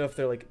 I don't even know if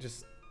they're, like,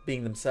 just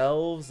being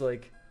themselves,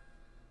 like...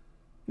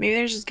 Maybe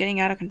they're just getting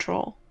out of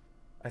control.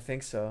 I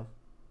think so.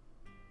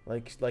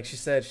 Like she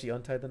said, she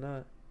untied the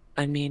knot.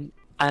 I mean,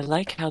 I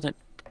like how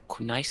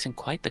nice and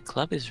quiet the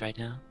club is right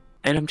now.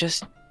 And I'm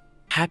just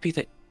happy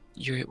that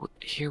you're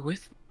here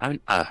with... and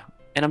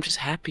I'm just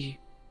happy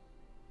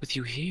with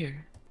you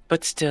here.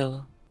 But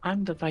still,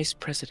 I'm the vice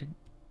president.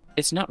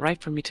 It's not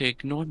right for me to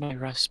ignore my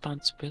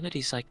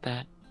responsibilities like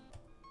that.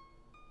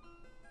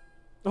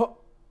 Oh!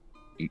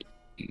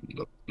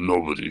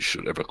 Nobody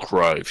should ever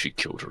cry if she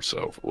killed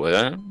herself.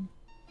 What?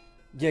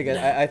 Yeah, guys,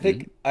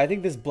 I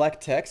think this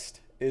black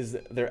text is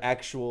their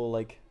actual,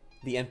 like,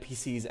 the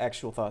NPC's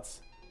actual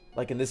thoughts.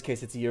 Like, in this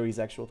case, it's Yuri's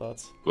actual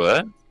thoughts.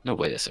 What? No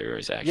way that's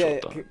Yuri's actual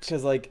thoughts.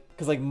 Because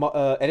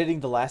editing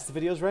the last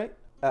videos, right?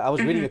 I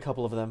was reading a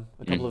couple of them,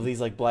 a couple of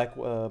these, like, black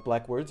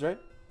words, right?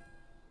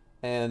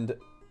 And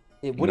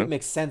it wouldn't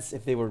make sense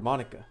if they were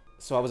Monika.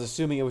 So I was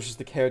assuming it was just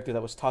the character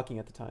that was talking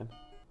at the time.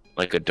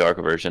 Like a dark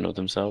version of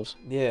themselves?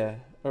 Yeah,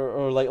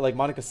 or like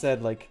Monika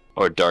said, like...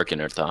 Or dark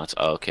inner thoughts.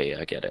 Oh, okay,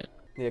 I get it.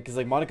 Yeah, because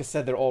like Monika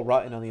said, they're all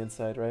rotten on the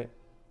inside, right?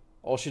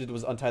 All she did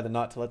was untie the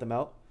knot to let them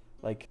out.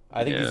 Like,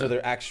 I think these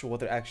are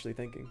what they're actually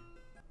thinking.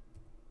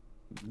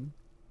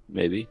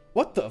 Maybe.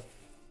 What the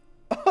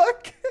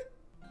fuck?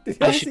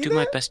 I should do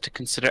my best to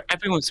consider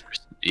everyone's...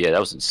 Yeah, that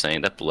was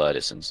insane. That blood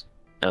is...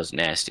 That was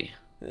nasty.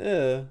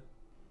 Yeah.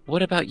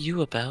 What about you,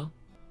 Abiel?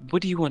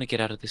 What do you want to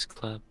get out of this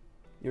club?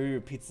 Yuri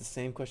repeats the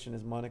same question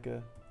as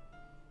Monika.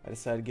 I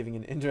decided giving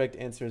an indirect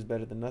answer is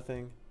better than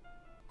nothing.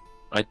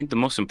 I think the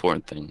most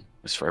important thing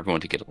is for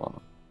everyone to get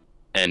along.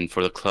 And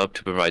for the club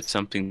to provide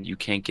something you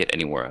can't get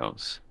anywhere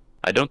else.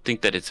 I don't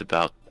think that it's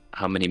about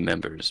how many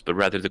members, but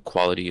rather the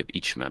quality of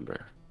each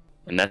member.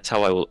 And that's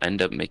how I will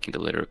end up making the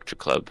literature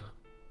club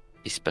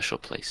a special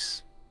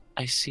place.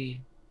 I see.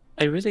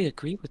 I really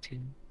agree with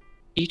you.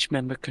 Each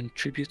member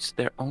contributes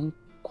their own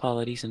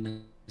qualities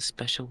in a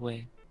special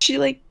way. She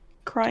like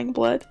crying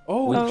blood.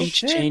 Oh, With each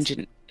shit. change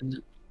in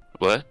the...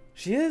 What?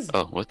 She is.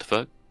 Oh, what the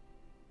fuck?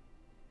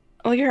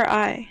 Look at her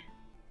eye.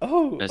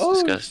 Oh, That's oh,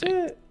 disgusting.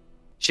 Shit.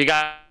 She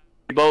got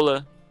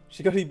Ebola.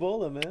 She got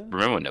Ebola, man.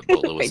 Remember when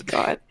Ebola Oh my was...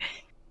 god.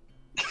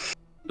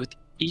 With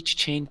each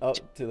change... Oh,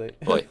 too late.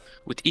 Boy,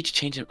 with each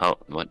change in... Oh,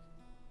 what?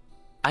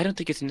 I don't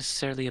think it's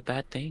necessarily a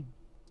bad thing.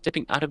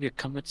 Stepping out of your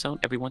comfort zone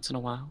every once in a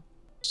while.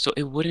 So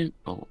it wouldn't...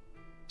 Oh.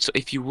 So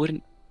if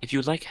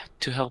you'd like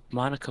to help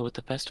Monika with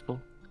the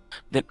festival,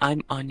 then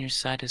I'm on your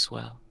side as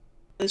well.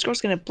 This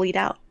girl's gonna bleed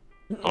out.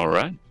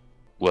 Alright.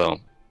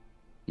 Well,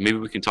 maybe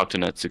we can talk to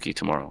Natsuki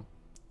tomorrow.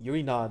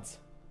 Yuri nods.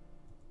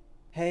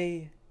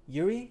 Hey,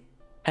 Yuri?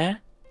 Eh?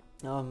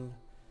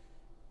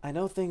 I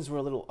know things were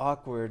a little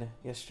awkward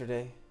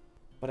yesterday.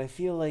 but I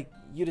feel like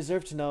you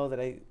deserve to know that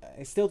I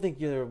still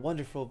think you're a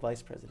wonderful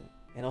vice president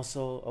and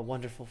also a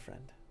wonderful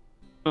friend.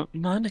 But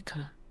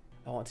Monika.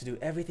 I want to do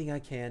everything I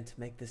can to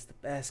make this the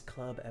best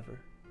club ever.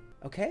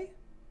 Okay?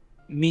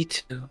 Me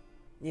too.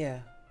 Yeah.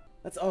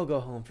 Let's all go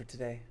home for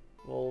today.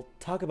 We'll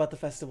talk about the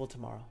festival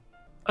tomorrow.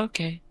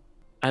 Okay.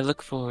 I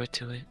look forward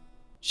to it.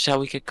 Shall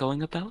we get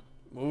going, Abiel?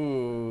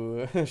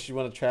 Ooh, she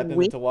want to trap him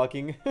Oui. into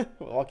walking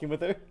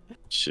with her?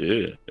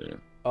 Shit.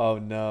 Oh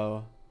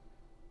no.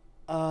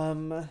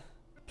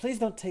 Please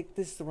don't take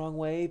this the wrong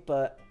way,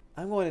 but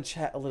I'm going to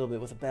chat a little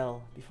bit with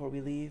Abiel before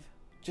we leave.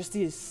 Just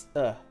to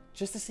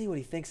see what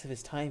he thinks of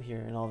his time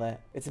here and all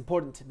that. It's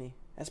important to me,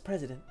 as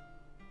president.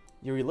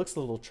 Yuri looks a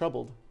little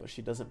troubled, but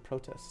she doesn't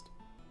protest.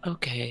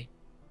 Okay.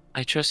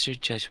 I trust your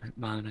judgment,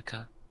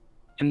 Monika.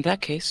 In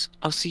that case,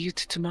 I'll see you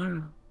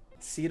tomorrow.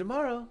 See you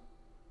tomorrow.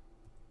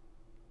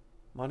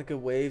 Monika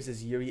waves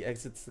as Yuri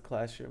exits the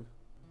classroom.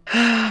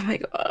 Oh my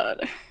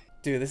god.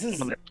 Dude, this is...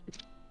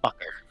 Fucker.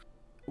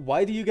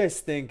 Why do you guys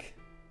think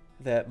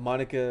that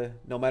Monika,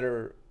 no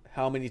matter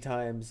how many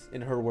times,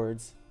 in her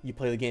words, you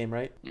play the game,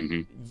 right?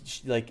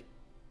 Mm-hmm.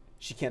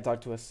 She can't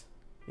talk to us,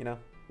 you know?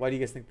 Why do you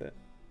guys think that?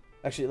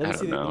 Actually,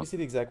 let me see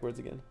the exact words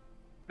again.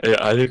 Yeah,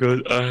 I think it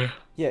was,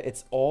 Yeah,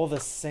 it's all the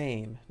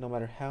same, no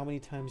matter how many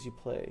times you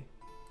play.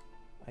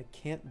 I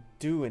can't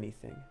do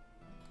anything.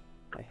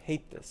 I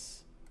hate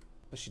this.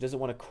 But she doesn't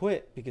want to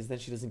quit because then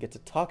she doesn't get to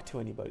talk to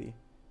anybody.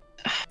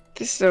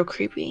 This is so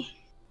creepy.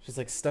 She's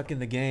like stuck in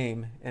the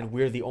game and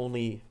we're the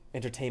only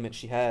entertainment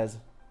she has.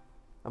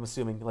 I'm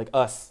assuming, like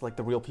us, like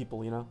the real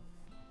people, you know?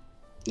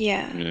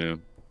 Yeah. yeah.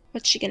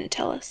 What's she gonna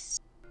tell us?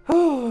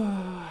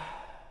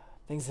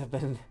 Things have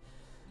been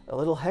a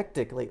little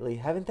hectic lately,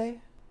 haven't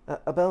they?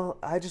 Abiel,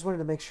 I just wanted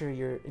to make sure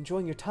you're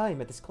enjoying your time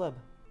at this club.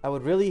 I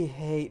would really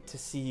hate to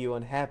see you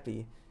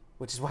unhappy,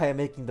 which is why I'm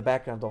making the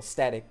background all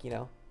static, you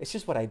know? It's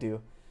just what I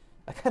do.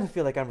 I kind of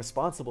feel like I'm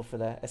responsible for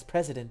that as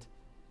president.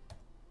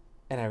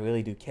 And I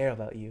really do care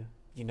about you,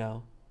 you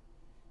know?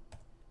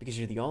 Because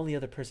you're the only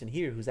other person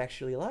here who's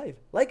actually alive,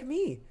 like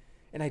me.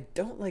 And I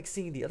don't like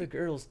seeing the other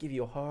girls give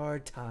you a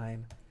hard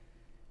time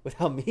with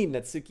how mean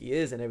Natsuki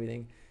is and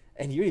everything.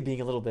 And Yuri being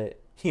a little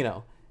bit, you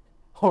know,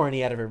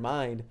 horny out of her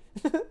mind.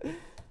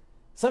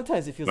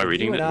 Sometimes it feels like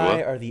you and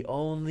I are the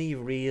only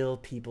real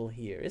people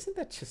here. Isn't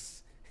that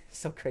just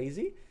so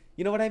crazy?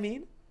 You know what I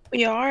mean?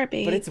 We are,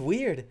 babe. But it's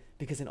weird,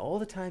 because in all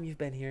the time you've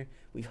been here,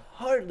 we've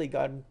hardly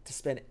gotten to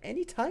spend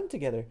any time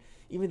together,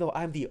 even though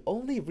I'm the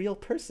only real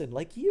person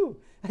like you.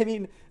 I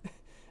mean,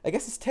 I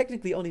guess it's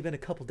technically only been a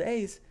couple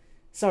days.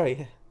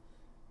 Sorry,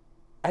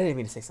 I didn't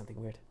mean to say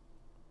something weird.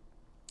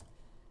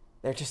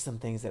 There are just some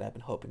things that I've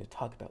been hoping to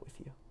talk about with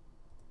you.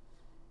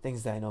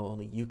 Things that I know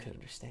only you could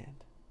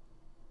understand.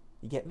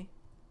 You get me?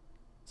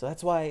 So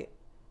that's why...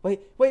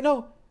 Wait,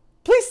 no!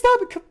 Please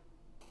stop it!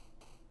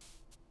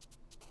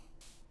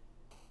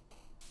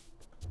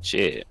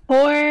 Shit.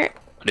 Or...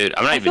 Dude,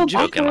 I'm not even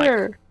joking.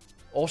 Like,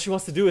 all she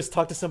wants to do is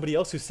talk to somebody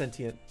else who's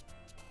sentient.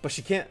 But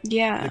she can't.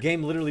 Yeah. The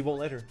game literally won't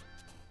let her.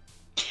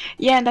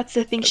 Yeah, and that's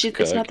the thing. That's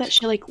It's not that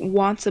she, like,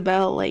 wants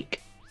Abiel,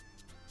 like,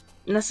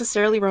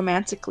 necessarily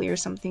romantically or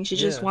something. She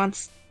just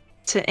wants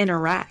to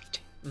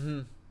interact.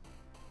 Mm-hmm.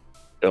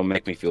 Don't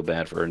make me feel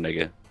bad for her,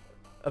 nigga.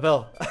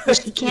 Abiel.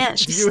 She can't.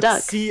 She's do you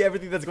stuck. See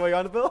everything that's going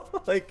on,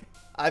 Abiel? Like,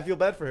 I feel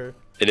bad for her.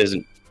 It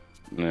isn't...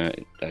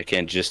 I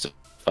can't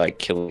justify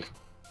killing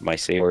my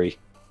Sayori.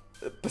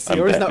 But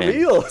Sayori's not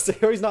real.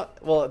 Sayori's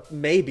not... Well,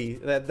 maybe.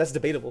 That's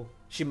debatable.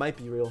 She might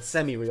be real.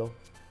 Semi-real.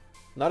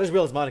 Not as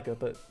real as Monika,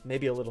 but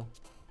maybe a little.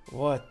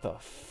 What the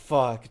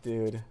fuck,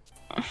 dude?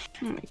 Oh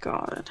my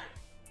god.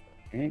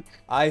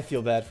 I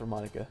feel bad for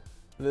Monika.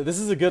 This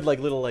is a good, like,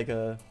 little, like,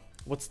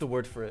 what's the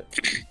word for it?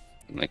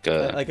 Like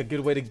a good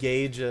way to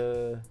gauge,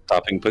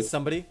 topping put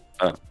somebody.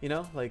 You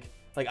know? Like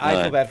I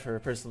No. feel bad for her,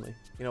 personally.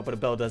 You know, but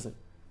Abiel doesn't.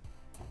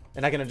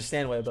 And I can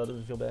understand why Abiel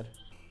doesn't feel bad.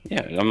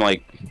 Yeah, I'm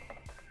like...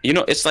 You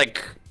know, it's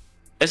like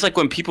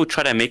when people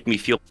try to make me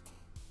feel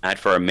bad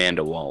for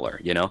Amanda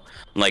Waller, you know?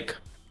 Like,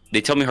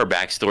 they tell me her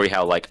backstory,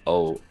 how, like,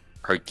 oh,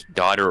 her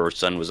daughter or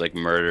son was, like,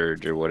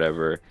 murdered or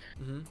whatever.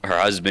 Mm-hmm. Her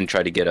husband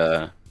tried to get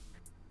a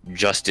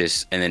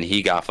justice, and then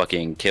he got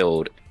fucking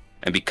killed.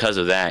 And because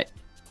of that,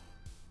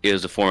 it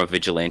was a form of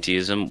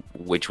vigilantism,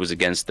 which was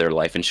against their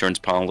life insurance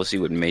policy,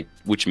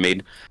 which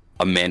made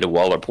Amanda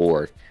Waller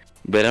poor.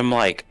 But I'm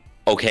like,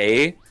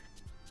 okay...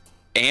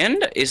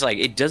 And it's like,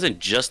 it doesn't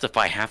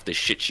justify half the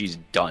shit she's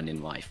done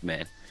in life,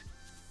 man.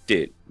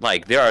 Dude,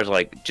 like, there are,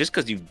 like, just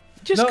because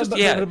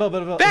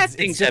bad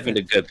things happen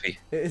to good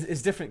people.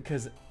 It's different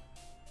because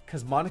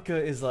Monika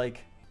is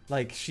like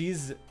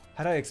she's...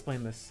 How do I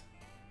explain this?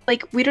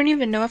 Like, we don't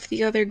even know if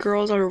the other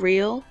girls are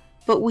real,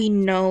 but we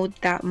know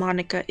that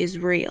Monika is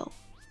real.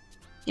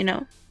 You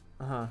know?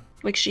 Uh-huh.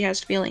 Like, she has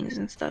feelings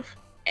and stuff.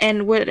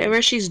 And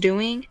whatever she's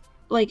doing,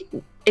 like...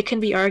 It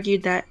can be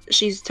argued that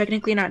she's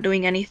technically not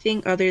doing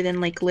anything other than,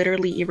 like,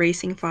 literally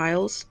erasing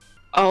files,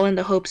 all in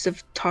the hopes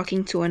of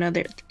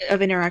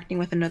interacting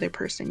with another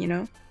person, you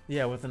know?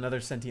 Yeah, with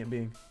another sentient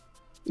being.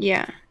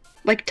 Yeah.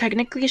 like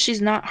technically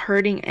she's not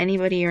hurting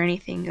anybody or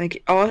anything.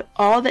 Like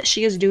all that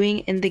she is doing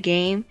in the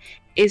game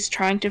is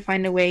trying to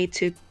find a way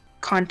to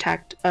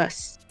contact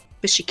us,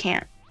 but she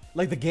can't.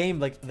 Like the game,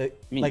 like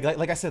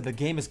I said, the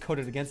game is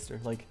coded against her.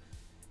 Like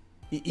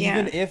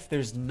even if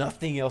there's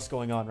nothing else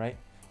going on, right?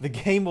 The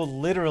game will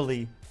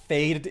literally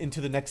fade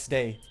into the next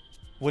day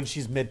when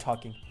she's mid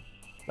talking.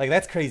 Like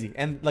that's crazy.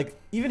 And like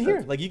even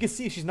here, like you can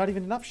see she's not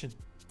even an option.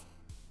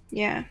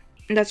 Yeah.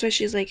 And that's why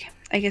she's like,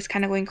 I guess,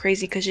 kind of going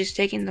crazy because she's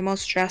taking the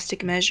most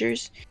drastic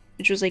measures,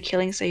 which was like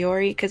killing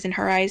Sayori, because in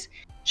her eyes,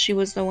 she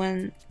was the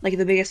one, like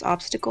the biggest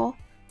obstacle.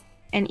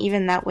 And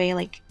even that way,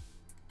 like,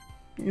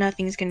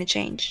 nothing's gonna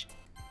change.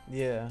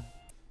 Yeah.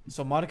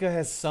 So Monika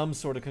has some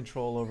sort of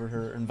control over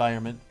her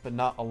environment, but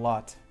not a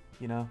lot,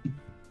 you know?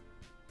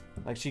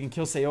 Like she can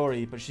kill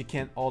Sayori, but she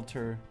can't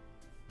alter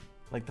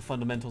like the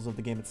fundamentals of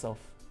the game itself.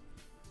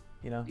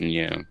 You know?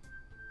 Yeah.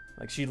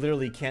 Like she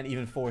literally can't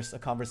even force a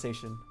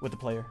conversation with the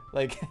player.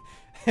 Like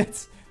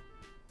it's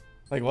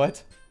like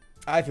what?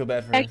 I feel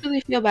bad for her. I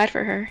actually feel bad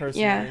for her.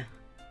 Personally. Yeah.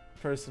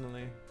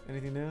 Personally.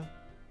 Anything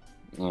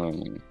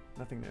new?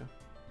 Nothing new.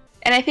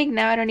 And I think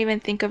now I don't even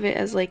think of it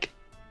as like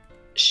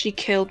she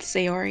killed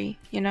Sayori,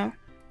 you know?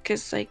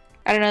 Because like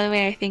I don't know, the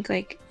way I think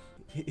like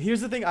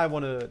here's the thing I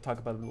want to talk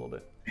about a little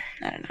bit.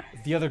 I don't know.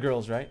 The other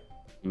girls, right?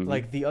 Mm-hmm.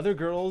 Like the other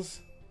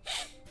girls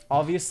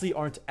obviously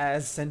aren't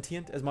as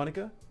sentient as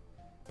Monika,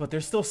 but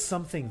there's still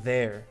something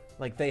there.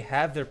 Like they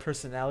have their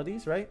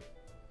personalities, right?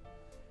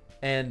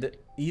 And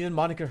even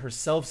Monika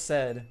herself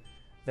said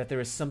that there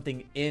is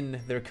something in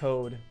their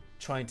code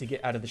trying to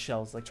get out of the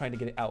shells, like trying to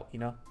get it out, you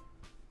know?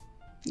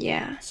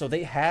 Yeah. So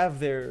they have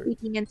their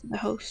Speaking into the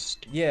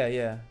host.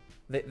 yeah.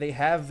 They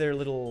have their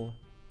little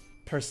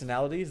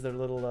personalities, their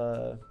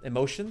little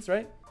emotions,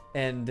 right?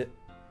 And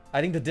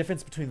I think the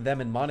difference between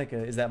them and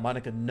Monika is that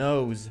Monika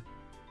knows,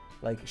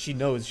 like she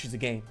knows she's a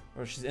game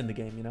or she's in the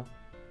game, you know?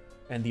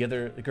 And the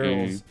other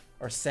girls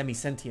are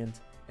semi-sentient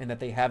in that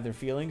they have their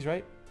feelings,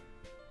 right?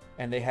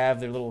 And they have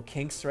their little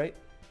kinks, right?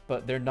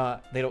 But they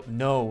don't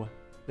know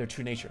their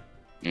true nature.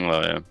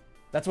 Oh yeah.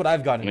 That's what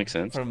I've gotten Makes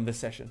sense. from this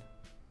session.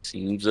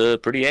 Seems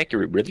pretty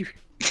accurate, brother.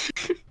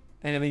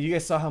 And I mean, you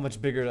guys saw how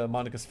much bigger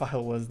Monika's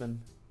file was than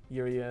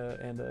Yuri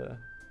and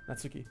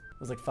Natsuki. It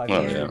was like 5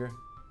 times yeah. bigger.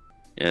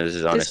 Yeah, this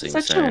is This honestly is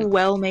such insane. a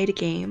well-made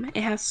game.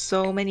 It has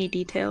so many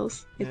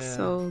details. It's Yeah.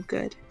 so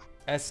good.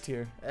 S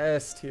tier,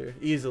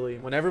 easily.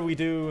 Whenever we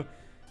do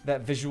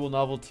that visual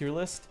novel tier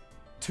list,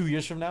 2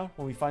 years from now,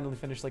 when we finally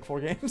finish like 4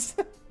 games,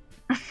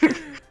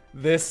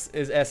 this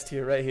is S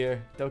tier right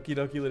here. Doki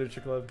Doki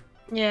Literature Club.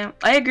 Yeah,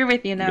 I agree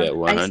with you now. Yeah,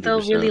 I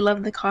still 100%. really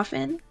love the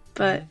coffin,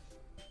 but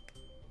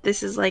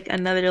this is like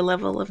another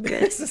level of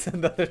good. This is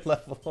another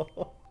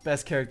level.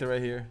 Best character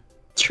right here.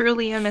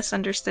 Truly a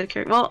misunderstood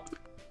character. Well,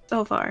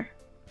 so far.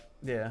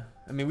 Yeah,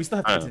 I mean we still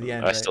have to get to the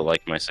end. I Right? still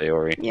like my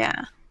Sayori.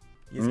 Yeah.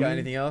 You got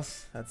anything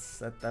else?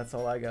 That's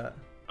all I got.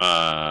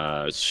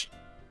 I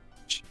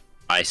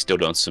still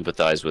don't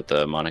sympathize with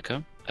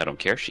Monika. I don't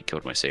care. She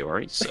killed my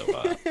Sayori, so